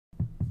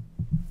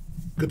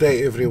Good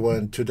day,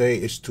 everyone. Today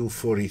is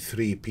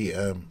 2:43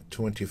 p.m.,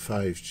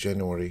 25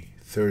 January,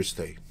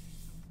 Thursday.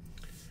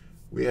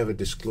 We have a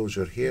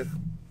disclosure here.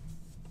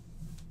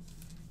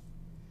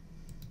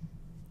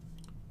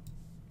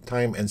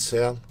 Time and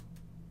sale.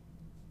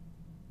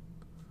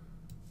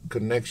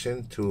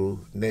 Connection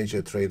to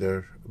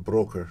NinjaTrader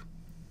broker.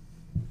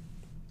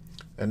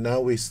 And now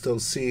we still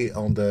see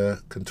on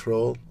the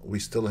control, we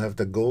still have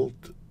the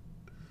gold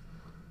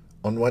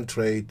on one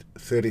trade,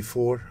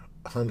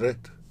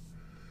 3,400.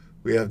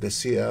 We have the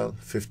CL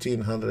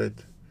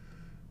 1500,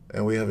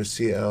 and we have a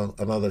CL,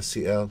 another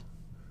CL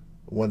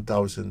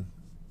 1000,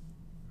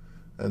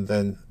 and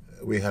then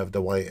we have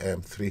the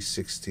YM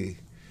 360.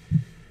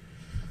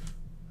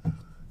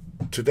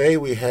 Today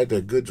we had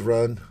a good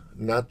run,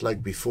 not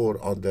like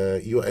before on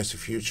the US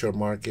future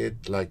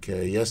market like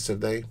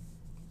yesterday,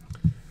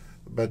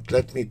 but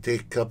let me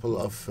take a couple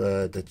of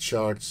the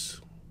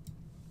charts.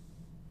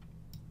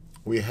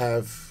 We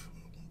have,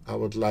 I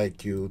would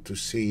like you to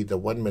see the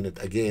 1 minute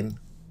again,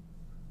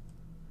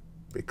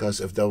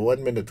 because if the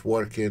 1 minute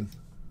working,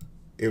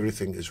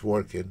 everything is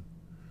working.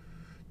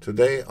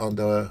 Today on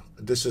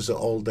this is an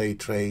all-day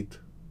trade,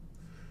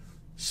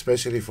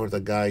 especially for the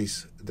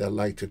guys that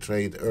like to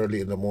trade early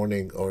in the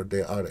morning, or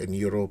they are in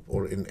Europe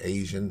or in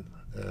Asian.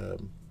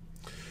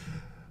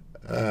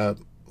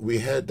 We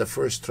had the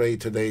first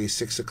trade today,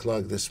 6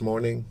 o'clock this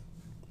morning.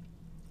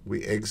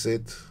 We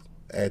exit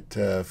at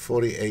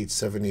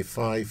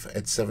 48.75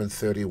 at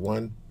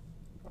 7:31.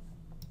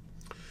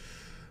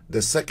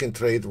 The second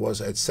trade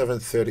was at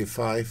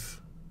 7:35.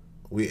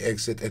 We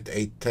exit at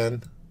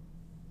 8:10.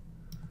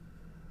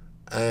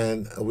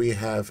 And we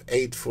have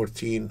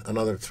 8:14,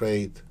 another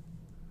trade.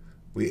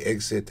 We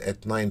exit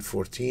at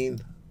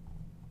 9:14.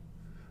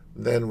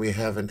 Then we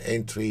have an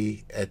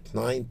entry at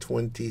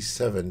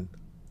 9:27.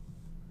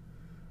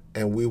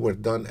 And we were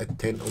done at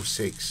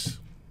 10:06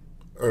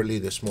 early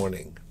this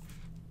morning.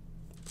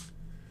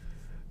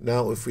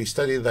 Now, if we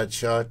study that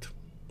chart,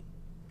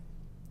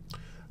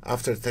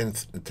 after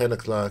 10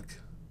 o'clock,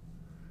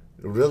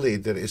 really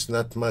there is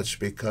not much,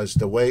 because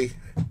the way,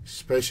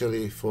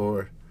 especially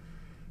for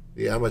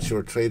the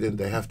amateur trading,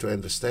 they have to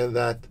understand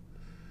that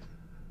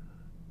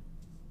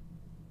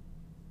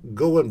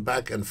going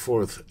back and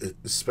forth,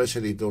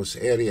 especially those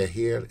area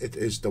here, it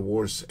is the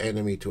worst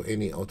enemy to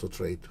any auto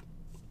trade.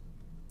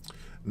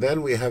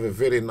 Then we have a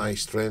very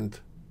nice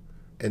trend,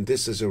 and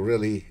this is a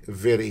really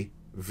very,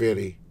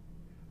 very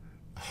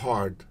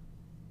hard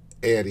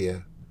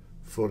area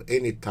for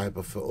any type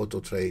of auto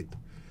trade,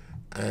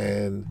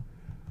 and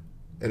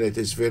it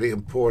is very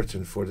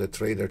important for the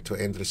trader to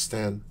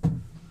understand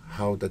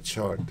how the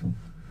chart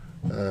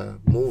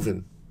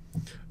moving.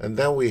 And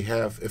then we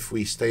have, if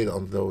we stayed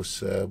on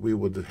those, we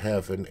would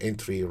have an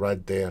entry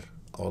right there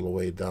all the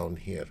way down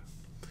here.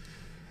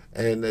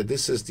 And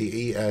this is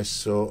the ES.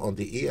 So on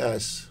the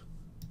ES,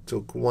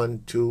 took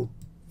 1, 2,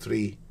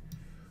 3,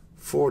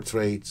 4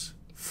 trades,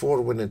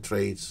 4 winning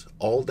trades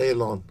all day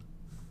long.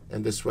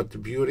 And this is what the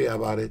beauty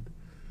about it.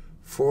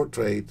 4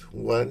 trades,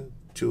 1,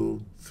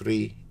 2,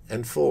 3,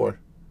 and 4,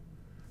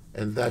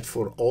 and that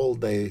for all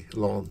day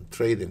long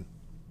trading.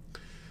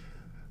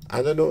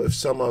 I don't know if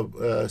some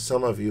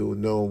of you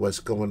know what's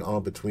going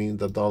on between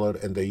the dollar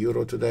and the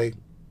euro today.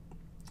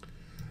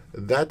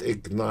 That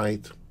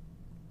ignite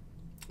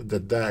the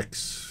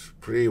DAX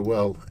pretty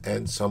well,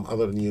 and some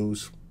other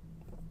news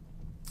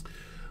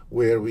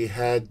where we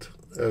had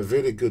a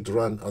very good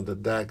run on the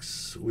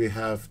DAX. We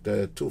have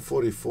the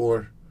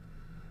 244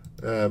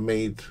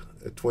 made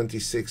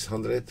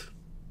 2,600.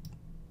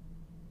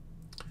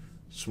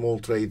 Small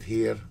trade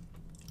here,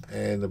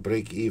 and a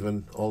break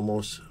even,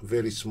 almost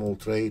very small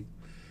trade.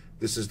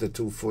 This is the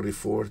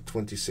 244,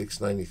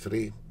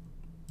 26.93.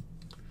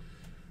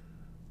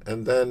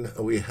 And then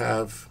we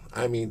have,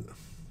 might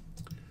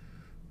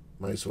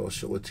as well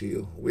show it to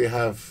you. We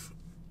have,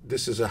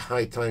 this is a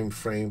high time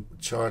frame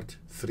chart,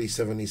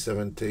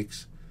 377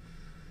 ticks,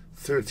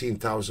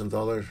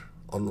 $13,000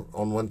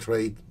 on one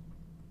trade.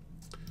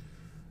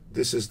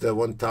 This is the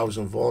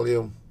 1,000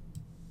 volume.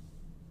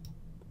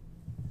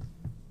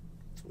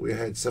 We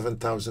had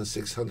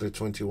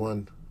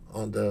 7,621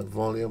 on the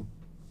volume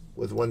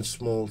with one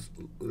small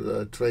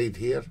trade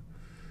here,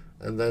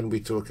 and then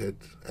we took it.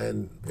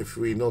 And if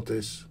we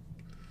notice,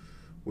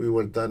 we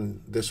were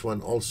done this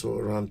one also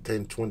around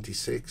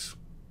 10:26,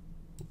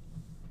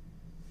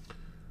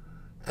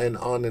 and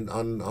on and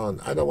on and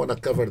on. I don't want to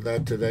cover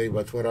that today,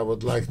 but what I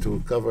would like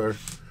to cover,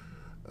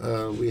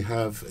 we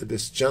have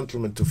this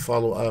gentleman to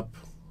follow up.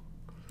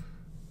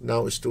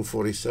 Now it's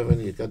 2:47.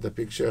 You got the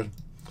picture.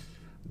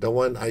 The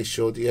one I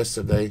showed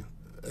yesterday,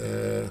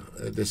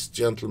 this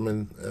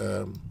gentleman,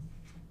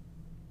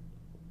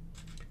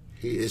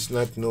 he is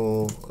not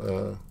no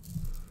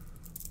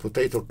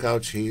potato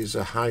couch. He is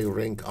a high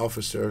rank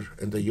officer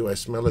in the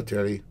US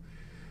military,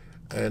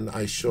 and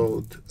I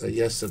showed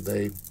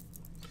yesterday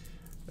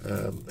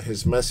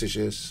his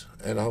messages,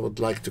 and I would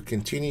like to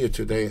continue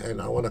today, and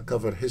I want to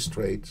cover his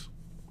trades.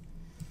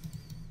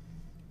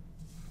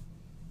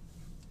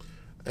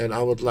 And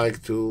I would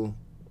like to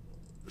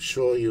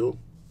show you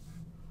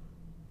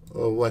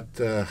what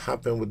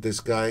happened with this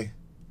guy.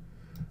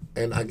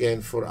 And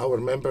again, for our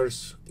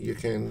members, you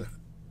can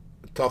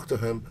talk to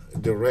him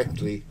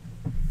directly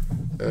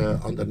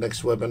on the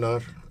next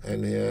webinar.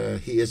 And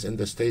he is in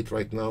the state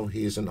right now.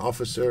 He is an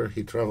officer.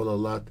 He traveled a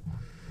lot,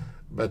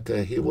 but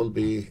he will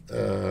be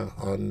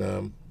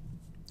on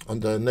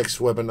the next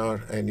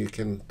webinar, and you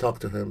can talk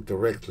to him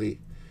directly.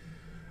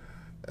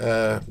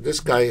 This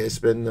guy has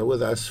been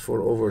with us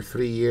for over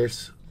 3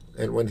 years,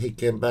 and when he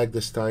came back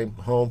this time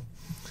home,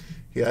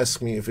 he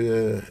asked me if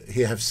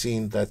he have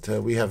seen that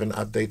we have an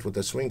update with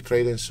the swing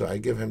trading. So I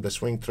give him the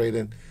swing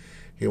trading.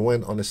 He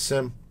went on a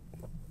sim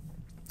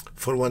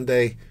for 1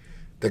 day.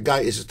 The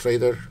guy is a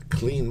trader,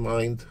 clean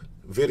mind,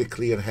 very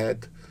clear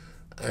head,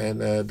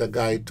 and the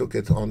guy took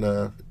it on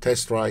a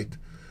test ride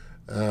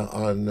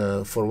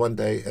for 1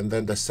 day, and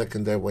then the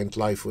second day went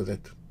live with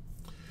it.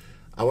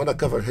 I want to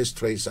cover his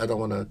trades. I don't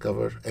want to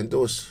cover, and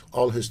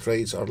all his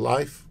trades are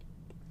live.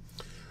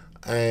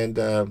 And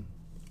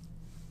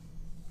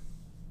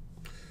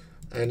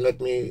let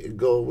me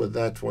go with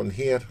that one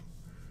here.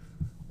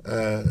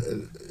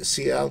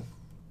 CL,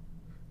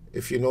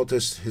 if you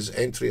notice his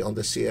entry on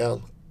the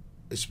CL,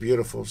 it's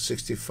beautiful,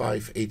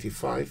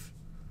 65.85.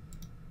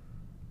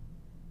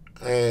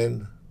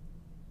 And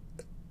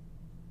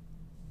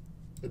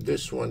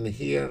this one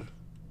here,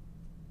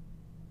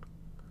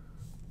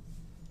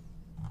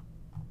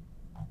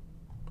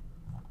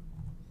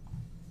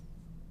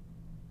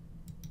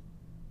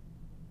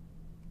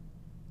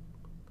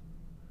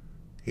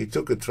 he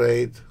took a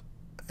trade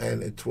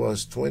and it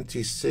was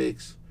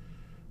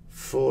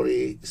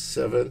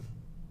 26.47.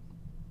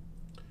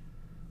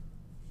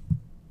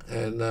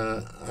 And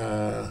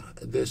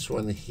this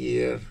one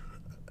here,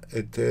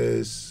 it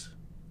is,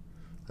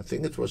 I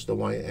think it was the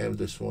YM,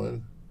 this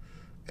one.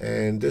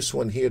 And this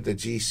one here, the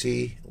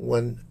GC,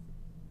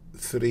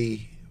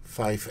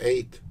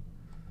 1358.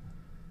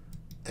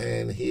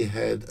 And he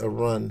had a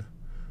run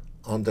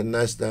on the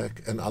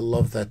NASDAQ, and I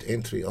love that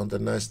entry on the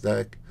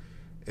NASDAQ.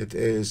 It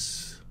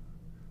is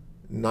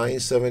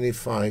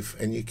 975,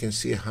 and you can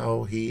see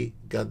how he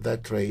got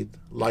that trade,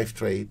 live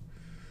trade.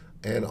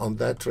 And on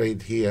that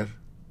trade here,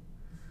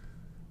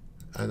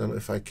 I don't know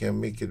if I can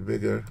make it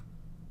bigger.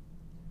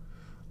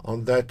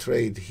 On that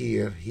trade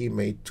here, he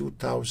made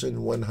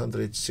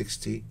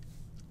 2,160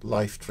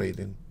 live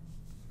trading.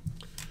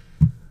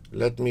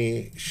 Let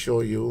me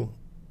show you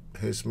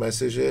his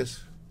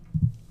messages.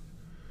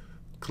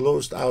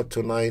 Closed out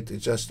tonight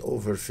just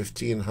over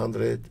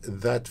 1,500.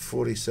 That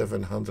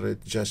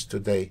 4,700 just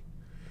today.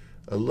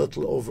 A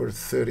little over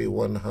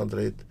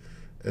 3,100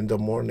 in the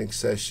morning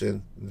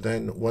session.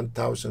 Then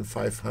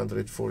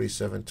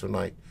 1,547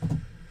 tonight.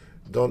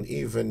 Don't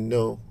even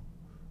know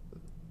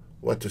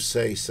what to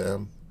say,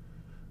 Sam,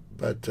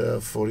 but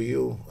for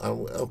you,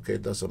 okay,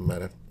 doesn't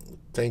matter.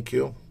 Thank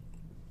you,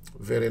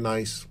 very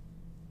nice.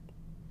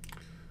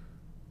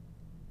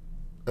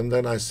 And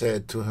then I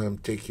said to him,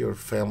 take your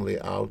family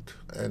out,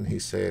 and he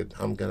said,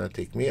 I'm gonna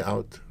take me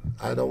out.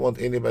 I don't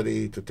want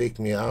anybody to take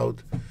me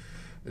out.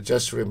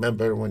 Just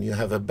remember, when you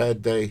have a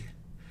bad day,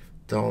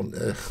 don't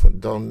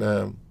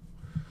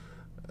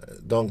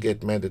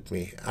get mad at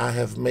me. I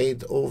have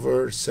made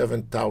over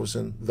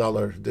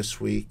 $7,000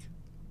 this week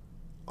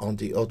on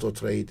the auto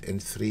trade in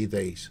 3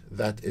 days.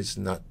 That is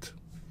nut.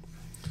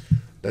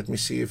 Let me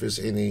see if there's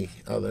any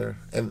other.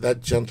 And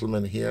that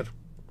gentleman here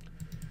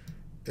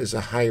is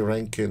a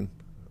high-ranking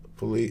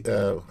police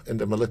in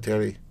the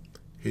military.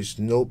 He's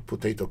no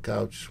potato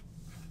couch.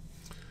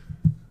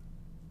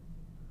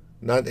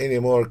 Not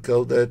anymore.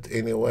 Killed it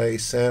anyway.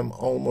 Sam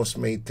almost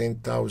made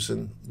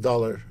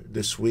 $10,000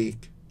 this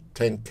week.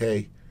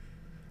 10K.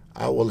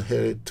 I will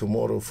hit it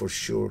tomorrow for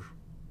sure.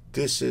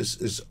 This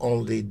is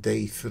only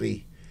day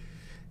 3.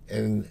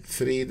 In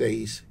 3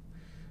 days,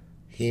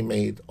 he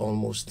made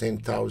almost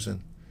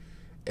 10,000.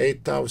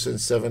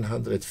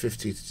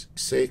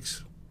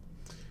 8,756.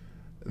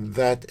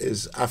 That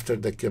is after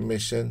the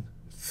commission.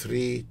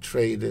 3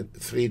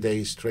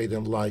 days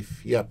trading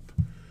life. Yep.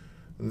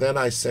 Then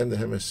I send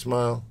him a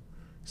smile,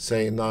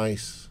 say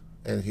nice,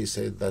 and he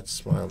said that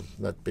smile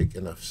not big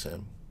enough,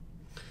 Sam.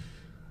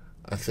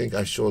 I think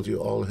I showed you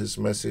all his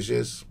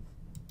messages.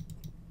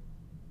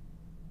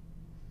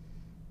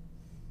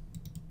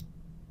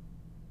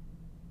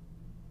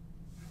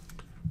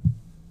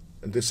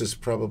 And this is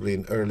probably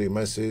an early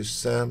message.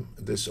 Sam,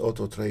 this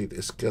auto trade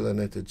is killing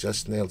it. It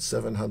just nailed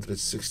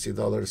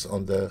 $760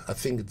 on the, I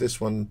think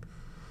this one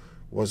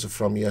was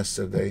from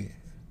yesterday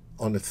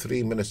on a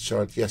 3-minute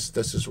chart. Yes,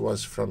 this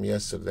was from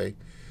yesterday.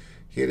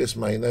 Here is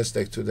my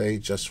NASDAQ today,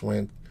 just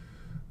went,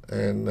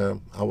 and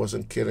I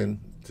wasn't kidding.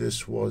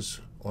 This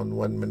was on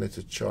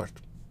 1-minute chart.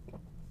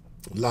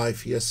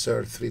 Live, yes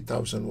sir,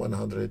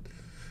 $3,100,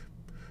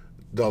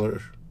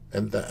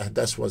 and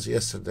that was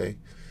yesterday.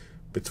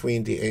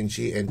 Between the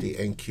NG and the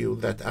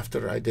NQ, that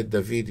after I did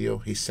the video,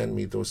 he sent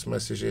me those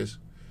messages,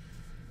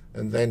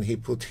 and then he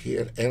put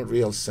here, and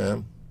real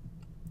Sam.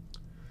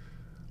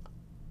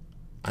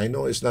 I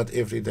know it's not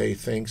everyday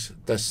things.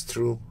 That's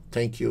true.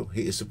 Thank you.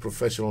 He is a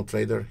professional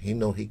trader. He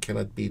know he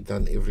cannot be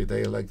done every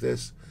day like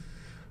this.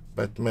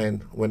 But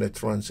man, when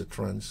it runs, it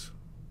runs.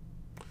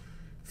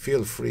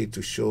 Feel free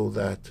to show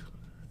that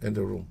in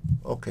the room.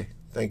 Okay,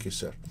 thank you,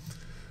 sir.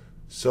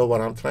 So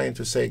what I'm trying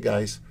to say,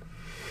 guys,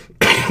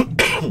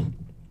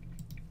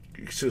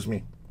 excuse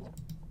me,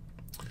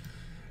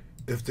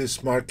 if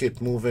this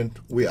market moving,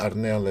 we are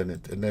nailing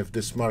it. And if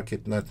this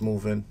market not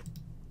moving,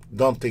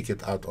 don't take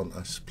it out on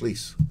us,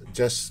 please.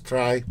 Just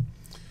try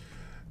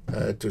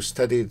to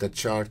study the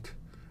chart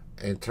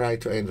and try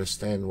to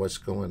understand what's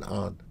going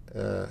on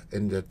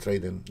in the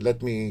trading.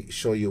 Let me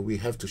show you. We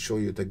have to show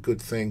you the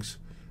good things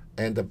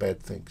and the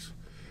bad things.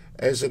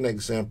 As an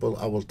example,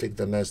 I will take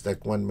the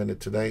NASDAQ 1 minute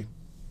today.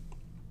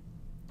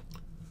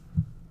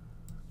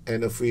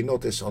 And if we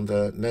notice on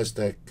the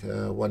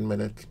NASDAQ 1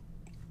 minute,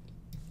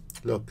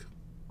 look,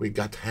 we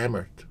got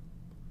hammered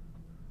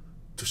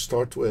to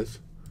start with.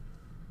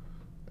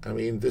 I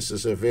mean, this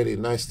is a very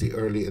nasty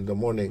early in the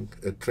morning.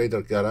 A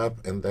trader got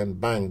up and then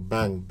bang,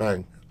 bang,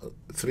 bang.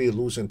 3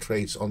 losing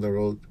trades on the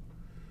road.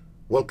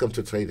 Welcome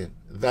to trading.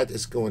 That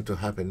is going to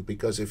happen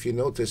because if you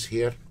notice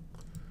here,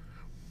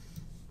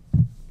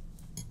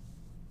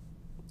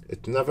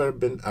 it's never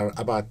been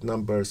about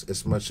numbers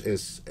as much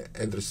as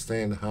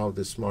understand how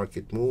this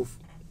market move.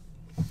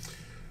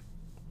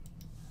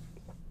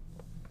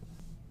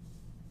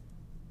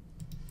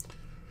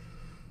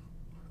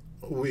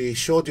 We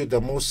showed you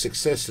the most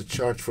successful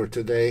chart for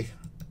today,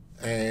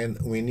 and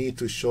we need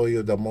to show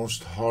you the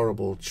most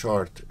horrible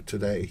chart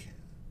today.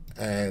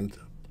 And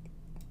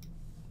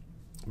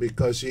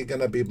because you're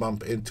gonna be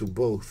bumped into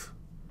both.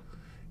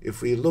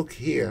 If we look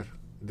here,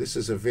 this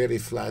is a very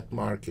flat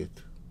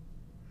market,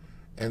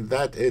 and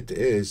that it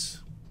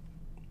is.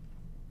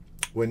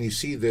 When you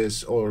see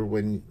this, or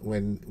when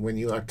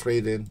you are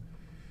trading,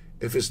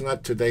 if it's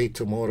not today,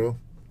 tomorrow,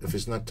 if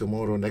it's not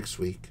tomorrow, next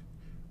week,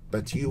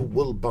 but you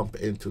will bump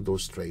into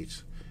those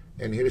trades.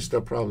 And here's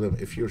the problem: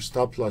 if your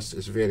stop loss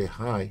is very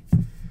high,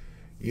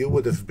 you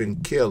would have been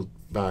killed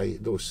by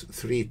those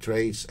 3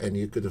 trades, and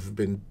you could have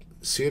been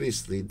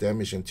seriously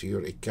damaging to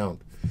your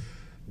account.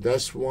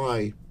 That's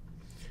why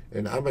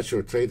an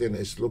amateur trading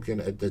is looking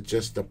at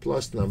just the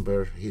plus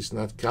number. He's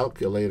not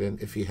calculating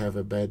if he have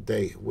a bad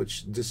day,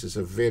 which this is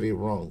a very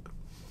wrong.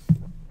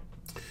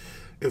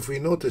 If we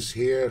notice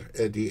here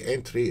the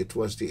entry, it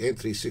was the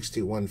entry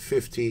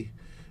 61.50,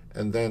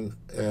 and then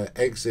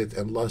exit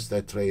and lost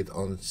that trade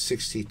on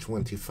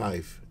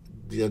 60.25.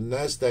 The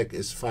NASDAQ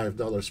is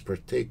 $5 per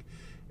tick,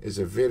 is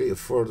a very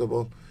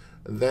affordable.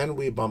 Then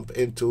we bump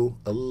into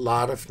a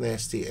lot of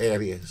nasty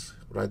areas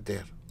right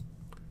there.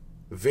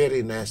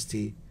 Very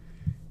nasty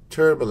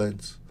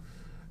turbulence.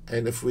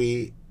 And if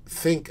we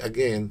think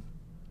again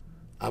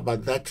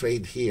about that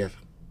trade here,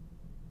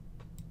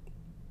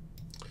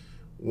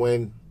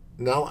 when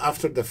now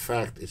after the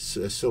fact it's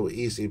so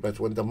easy, but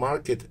when the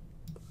market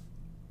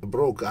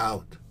broke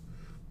out,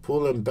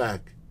 pulling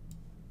back,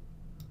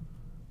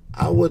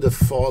 I would have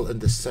fallen in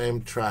the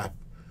same trap,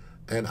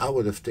 and I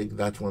would have taken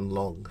that one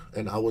long,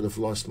 and I would have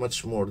lost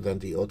much more than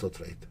the auto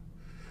trade,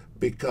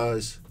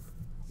 because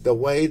the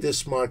way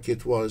this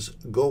market was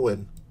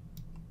going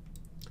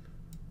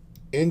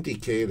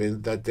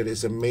indicating that there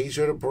is a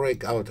major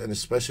breakout, and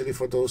especially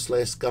for those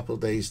last couple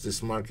days,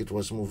 this market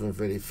was moving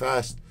very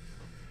fast,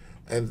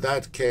 and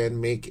that can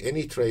make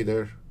any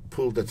trader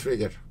pull the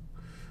trigger.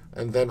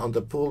 And then on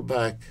the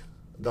pullback,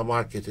 the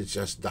market has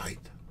just died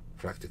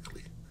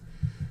practically.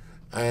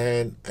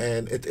 And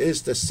it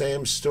is the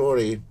same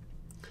story.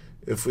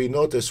 If we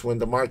notice when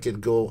the market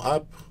go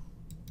up,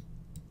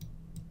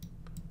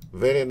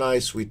 very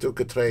nice, we took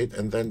a trade,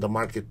 and then the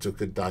market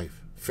took a dive.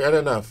 Fair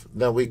enough.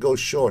 Then we go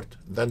short.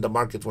 Then the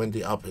market went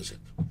the opposite.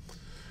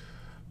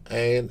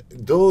 And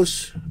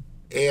those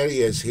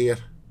areas here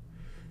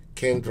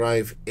can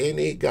drive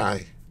any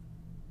guy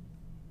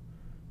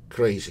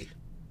crazy.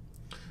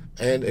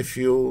 And if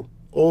you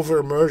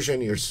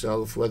over-immersion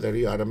yourself, whether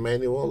you are a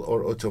manual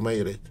or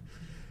automated,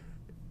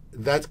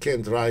 that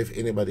can drive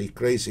anybody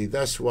crazy.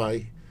 That's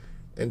why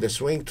in the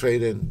swing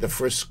trading, the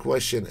first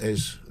question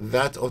is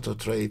that auto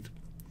trade,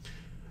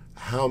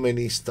 how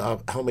many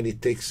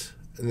ticks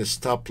in the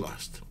stop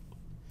loss?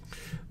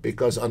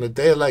 Because on a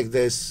day like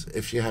this,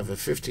 if you have a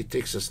 50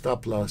 ticks of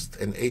stop loss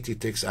and 80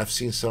 ticks, I've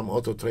seen some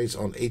auto trades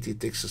on 80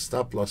 ticks of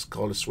stop loss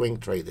called swing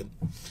trading.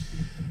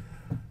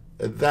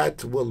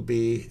 That will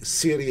be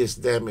serious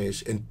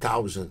damage in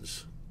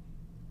thousands.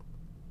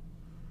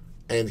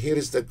 And here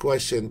is the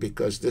question,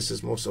 because this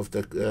is most of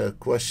the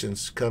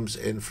questions comes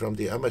in from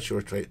the amateur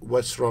trade.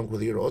 What's wrong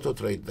with your auto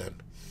trade then?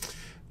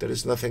 There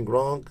is nothing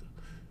wrong.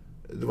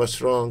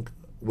 What's wrong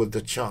with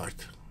the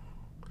chart?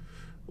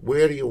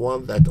 Where you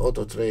want that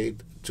auto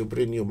trade to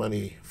bring you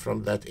money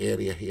from that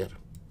area here?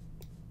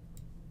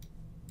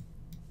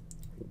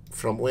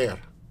 From where?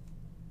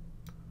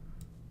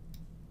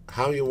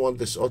 How you want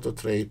this auto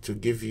trade to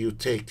give you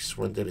ticks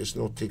when there is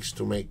no ticks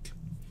to make?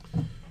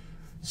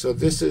 So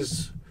this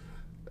is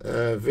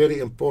very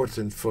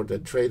important for the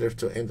trader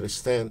to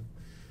understand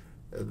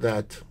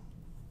that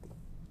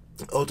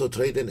auto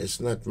trading is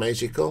not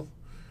magical.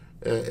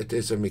 It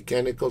is a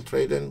mechanical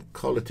trading.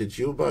 Call it a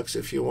Jukebox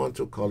if you want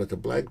to. Call it a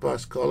black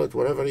box. Call it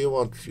whatever you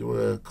want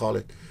to call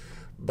it.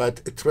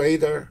 But a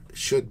trader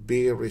should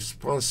be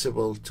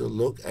responsible to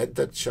look at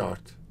the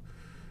chart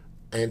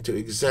and to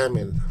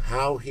examine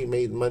how he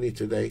made money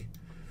today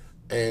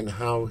and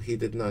how he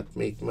did not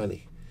make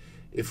money.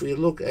 If we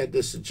look at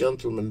this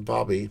gentleman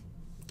Bobby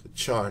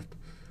chart,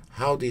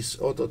 how this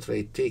auto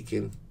trade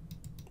taken,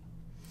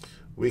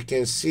 we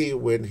can see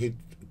when he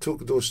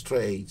took those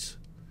trades,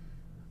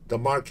 the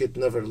market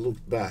never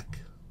looked back.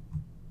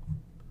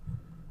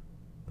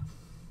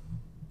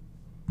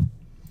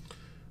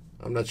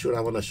 I'm not sure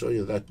I want to show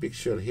you that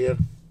picture here,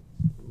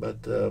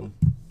 but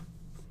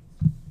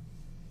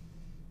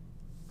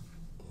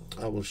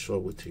I will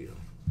show it to you.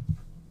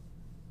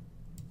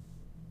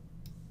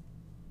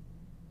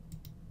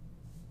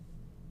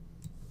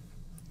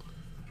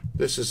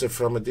 This is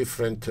from a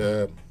different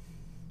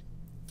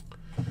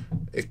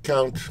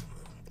account.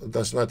 It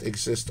does not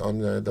exist on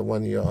the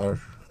one you are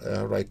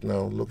right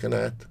now looking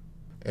at.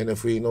 And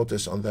if we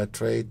notice on that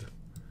trade,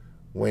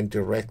 went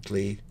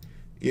directly,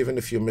 even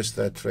if you missed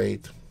that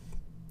trade,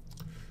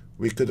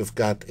 we could have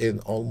got in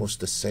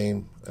almost the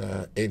same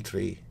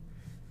entry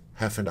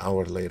half an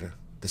hour later,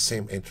 the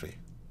same entry.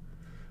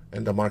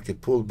 And the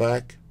market pulled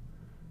back,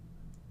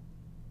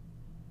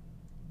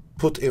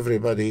 put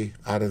everybody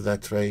out of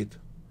that trade,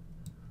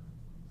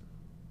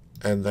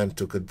 and then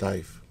took a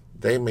dive.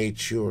 They made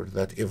sure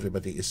that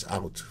everybody is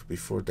out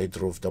before they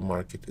drove the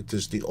market. It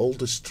is the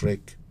oldest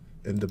trick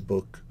in the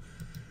book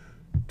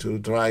to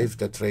drive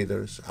the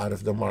traders out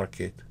of the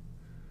market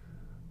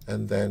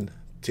and then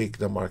take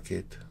the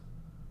market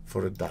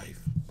for a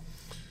dive.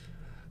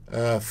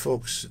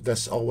 Folks,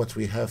 that's all what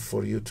we have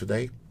for you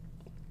today.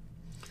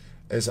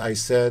 As I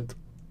said,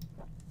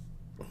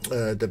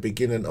 the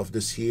beginning of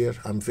this year,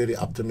 I'm very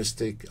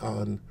optimistic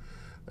on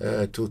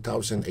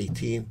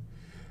 2018.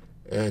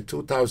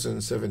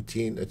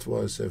 2017, it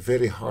was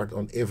very hard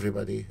on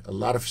everybody, a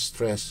lot of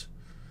stress,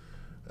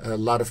 a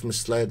lot of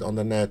misled on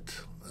the net.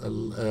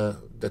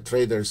 The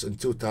traders in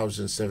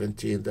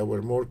 2017, they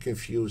were more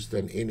confused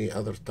than any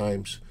other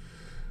times.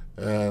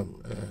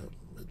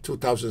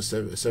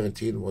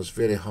 2017 was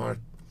very hard.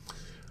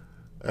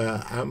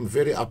 I'm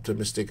very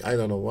optimistic. I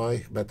don't know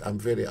why, but I'm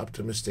very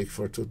optimistic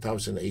for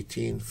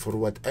 2018 for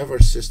whatever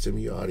system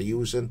you are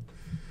using.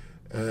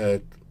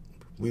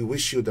 We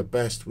wish you the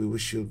best. We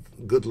wish you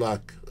good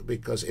luck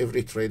because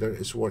every trader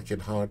is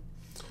working hard.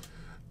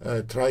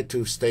 Try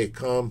to stay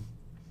calm.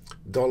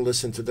 Don't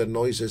listen to the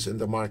noises in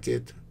the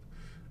market,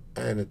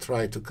 and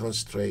try to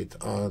concentrate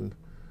on,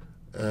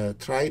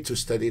 try to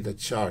study the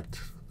chart.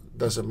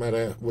 Doesn't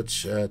matter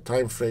which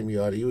time frame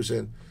you are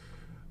using.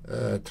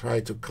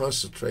 Try to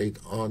concentrate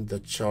on the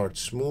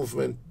chart's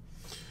movement.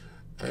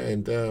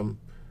 And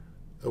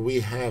we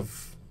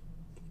have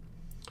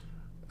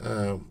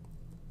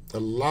a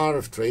lot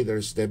of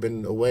traders, they've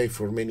been away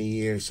for many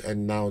years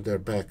and now they're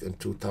back in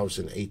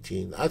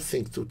 2018. I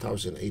think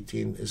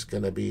 2018 is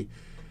going to be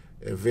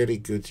a very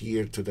good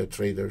year to the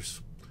traders.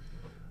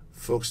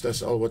 Folks,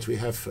 that's all what we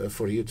have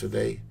for you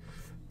today.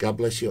 God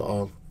bless you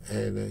all,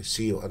 and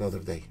see you another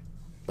day.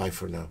 Bye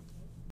for now.